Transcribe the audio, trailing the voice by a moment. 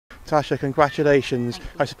Natasha, congratulations.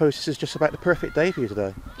 I suppose this is just about the perfect day for you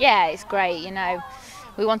today. Yeah, it's great, you know.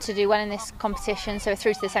 We want to do well in this competition, so we're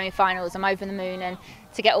through to the semi-finals. I'm over the moon, and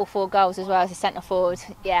to get all 4 goals as well as a centre forward,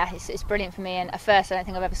 yeah, it's brilliant for me. And at first, I don't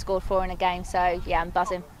think I've ever scored 4 in a game, so yeah, I'm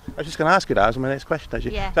buzzing. I was just going to ask you that as my next question,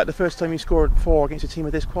 actually. Yeah. Is that the first time you scored 4 against a team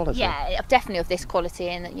of this quality? Yeah, definitely of this quality,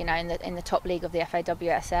 and you know, in the top league of the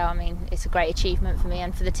FAWSL. I mean, it's a great achievement for me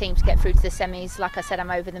and for the team to get through to the semis. Like I said,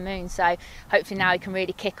 I'm over the moon, so hopefully now we can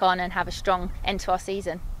really kick on and have a strong end to our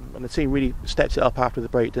season. And the team really stepped it up after the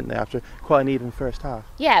break, didn't they? After quite an even first half.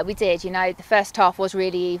 Yeah, we did. You know, the first half was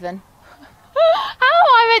really even. How am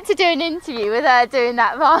I meant to do an interview with her doing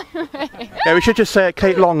that vibe? Yeah, we should just say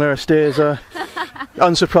Kate Longhurst is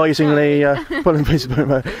unsurprisingly pulling his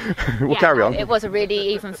We'll carry on. It was a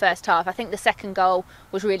really even first half. I think the second goal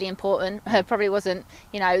was really important. Probably wasn't,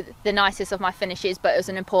 you know, the nicest of my finishes, but it was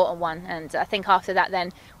an important one. And I think after that,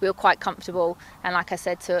 then we were quite comfortable. And like I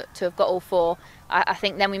said, to have got all 4. I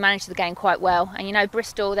think then we managed the game quite well. And you know,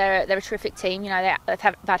 Bristol, they're a terrific team. You know, they've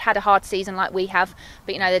had a hard season like we have,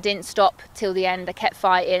 but you know, they didn't stop till the end. They kept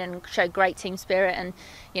fighting and showed great team spirit. And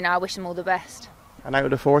you know, I wish them all the best. And out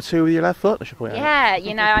of the 4-2 with your left foot, I should point out. Yeah,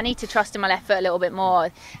 you know, I need to trust in my left foot a little bit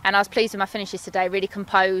more. And I was pleased with my finishes today, really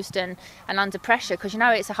composed and under pressure, because you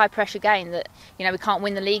know it's a high pressure game that, you know, we can't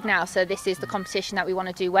win the league now, so this is the competition that we want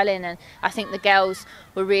to do well in. And I think the girls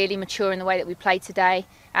were really mature in the way that we played today,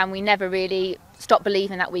 and we never really stopped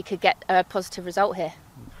believing that we could get a positive result here.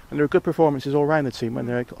 And there were good performances all around the team.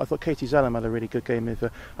 I thought Katie Zellum had a really good game.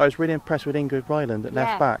 I was really impressed with Ingrid Ryland at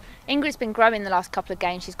left back. Ingrid's been growing the last couple of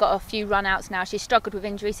games. She's got a few run-outs now. She's struggled with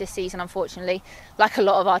injuries this season, unfortunately, like a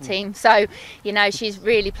lot of our team. So, you know, she's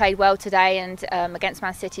really played well today, and against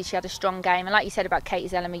Man City she had a strong game. And like you said about Katie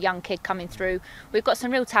Zellum, a young kid coming through, we've got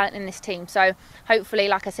some real talent in this team. So hopefully,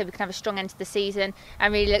 like I said, we can have a strong end to the season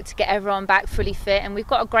and really look to get everyone back fully fit. And we've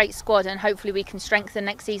got a great squad, and hopefully we can strengthen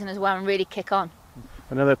next season as well and really kick on.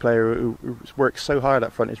 Another player who works so hard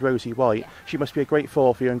up front is Rosie White. Yeah. She must be a great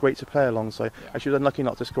forward for you and great to play alongside. Yeah. And she was unlucky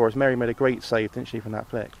not to score, as Mary made a great save, didn't she, from that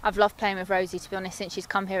flick? I've loved playing with Rosie, to be honest, since she's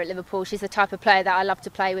come here at Liverpool. She's the type of player that I love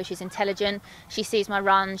to play with. She's intelligent, she sees my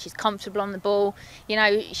run, she's comfortable on the ball. You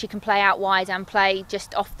know, she can play out wide and play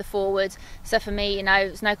just off the forward. So for me, you know,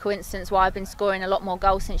 it's no coincidence why I've been scoring a lot more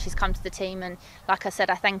goals since she's come to the team. And like I said,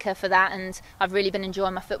 I thank her for that, and I've really been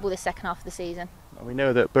enjoying my football this second half of the season. We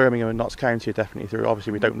know that Birmingham and Notts County are definitely through.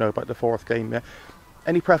 Obviously, we don't know about the 4th game yet.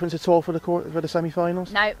 Any preference at all for the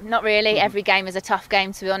semi-finals? No, not really. Every game is a tough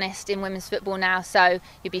game, to be honest, in women's football now. So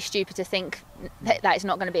you'd be stupid to think that it's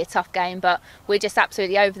not going to be a tough game. But we're just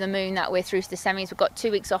absolutely over the moon that we're through to the semis. We've got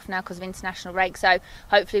 2 weeks off now because of international break. So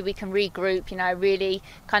hopefully we can regroup, you know, really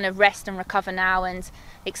kind of rest and recover now, and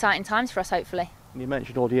exciting times for us, hopefully. You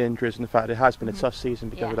mentioned all the injuries and the fact it has been a tough season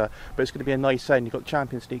because of that, but it's going to be a nice end. You've got the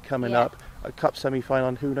Champions League coming up, a cup semi-final,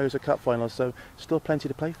 and who knows, a cup final, so still plenty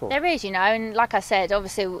to play for. There is, you know, and like I said,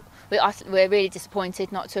 obviously we're really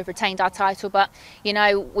disappointed not to have retained our title, but you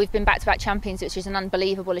know, we've been back-to-back champions, which is an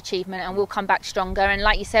unbelievable achievement, and we'll come back stronger. And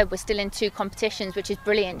like you said, we're still in 2 competitions, which is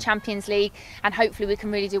brilliant, Champions League, and hopefully we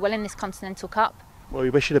can really do well in this Continental Cup. Well, we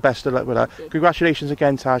wish you the best of luck with that. Congratulations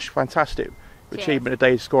again, Tash, fantastic achievement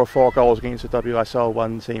today to score 4 goals against the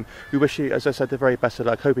WSL1 team. We wish you, as I said, the very best of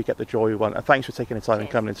luck. Hope you get the joy you want. And thanks for taking the time and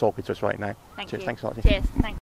coming and talking to us right now. Cheers. Thanks a lot. Cheers. Thanks.